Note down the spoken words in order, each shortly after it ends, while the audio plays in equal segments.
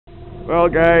Well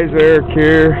guys, Eric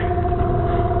here,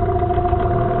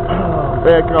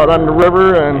 back out on the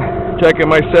river and checking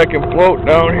my second float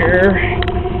down here.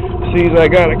 Sees I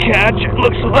got a catch. It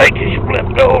looks like he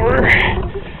flipped over,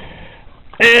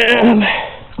 and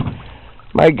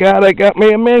my God, I got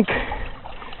me a mink.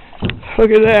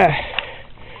 Look at that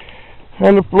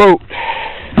on the float.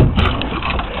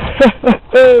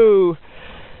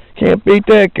 Can't beat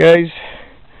that, guys.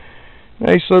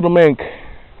 Nice little mink.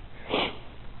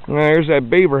 There's that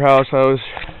beaver house I was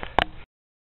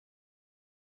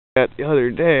at the other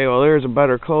day. Well, there's a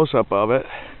better close-up of it.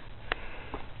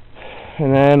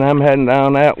 And then I'm heading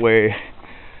down that way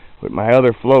with my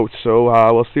other floats. So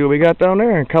we'll see what we got down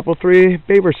there. A couple, 3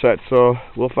 beaver sets. So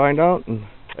we'll find out and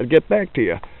I'll get back to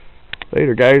you.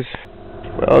 Later, guys.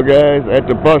 Well, guys, I had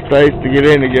to bust ice to get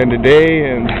in again today.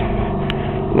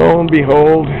 And lo and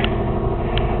behold,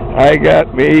 I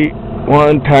got me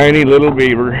one tiny little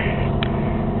beaver.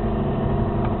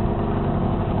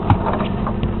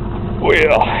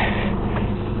 Well,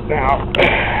 now, let's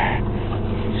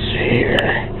see here.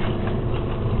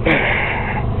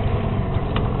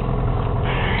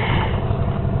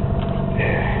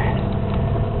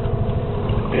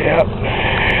 Yep,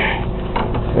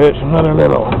 it's another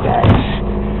little one, guys.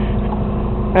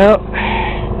 Well,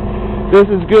 this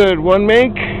is good. 1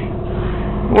 mink,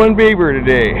 1 beaver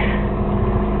today.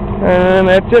 And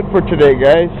that's it for today,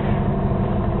 guys.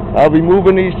 I'll be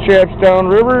moving these chaps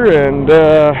downriver and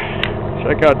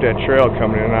check out that trail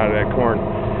coming in out of that corn.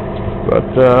 But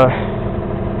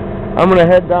I'm going to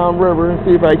head downriver and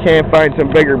see if I can't find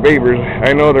some bigger beavers.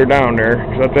 I know they're down there,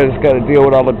 because I just got to deal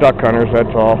with all the duck hunters,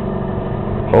 that's all.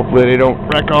 Hopefully they don't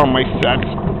wreck all my sets,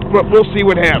 but we'll see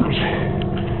what happens.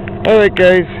 Alright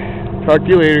guys, talk to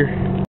you later.